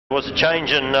Was a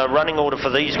change in running order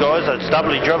for these guys. It's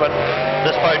doubly driven.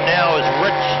 This boat now is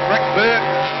Rick Burke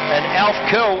and Alf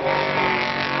Kill.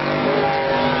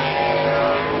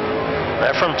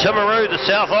 They're from Timaru, the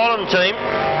South Island team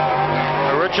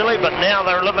originally, but now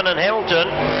they're living in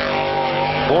Hamilton.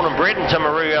 Born and bred in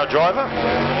Timaru, our driver.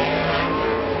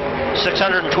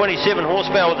 627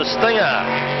 horsepower with the Stinger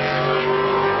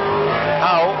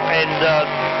hull and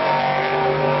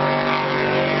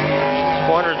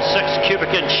 406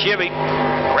 cubic inch Chevy.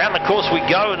 Around the course we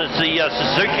go, and it's the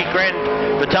Suzuki Grand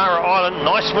Vitara Island.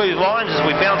 Nice smooth lines as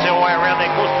we bounce our way around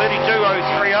that course.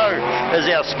 32.030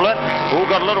 is our split. We've all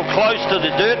got a little close to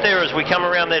the dirt there as we come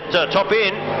around that top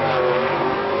end.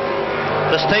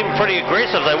 This team pretty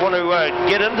aggressive. They want to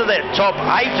get into that top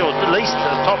 8, or at least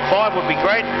the top 5 would be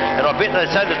great. And I bet they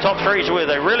say the top 3 is where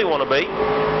they really want to be,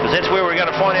 because that's where we're going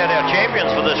to find out our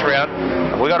champions for this round.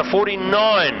 And we got a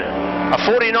 49.958,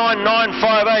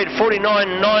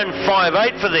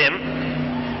 49.958 for them.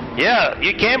 Yeah,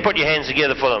 you can put your hands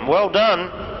together for them. Well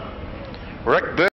done, Rick Burke.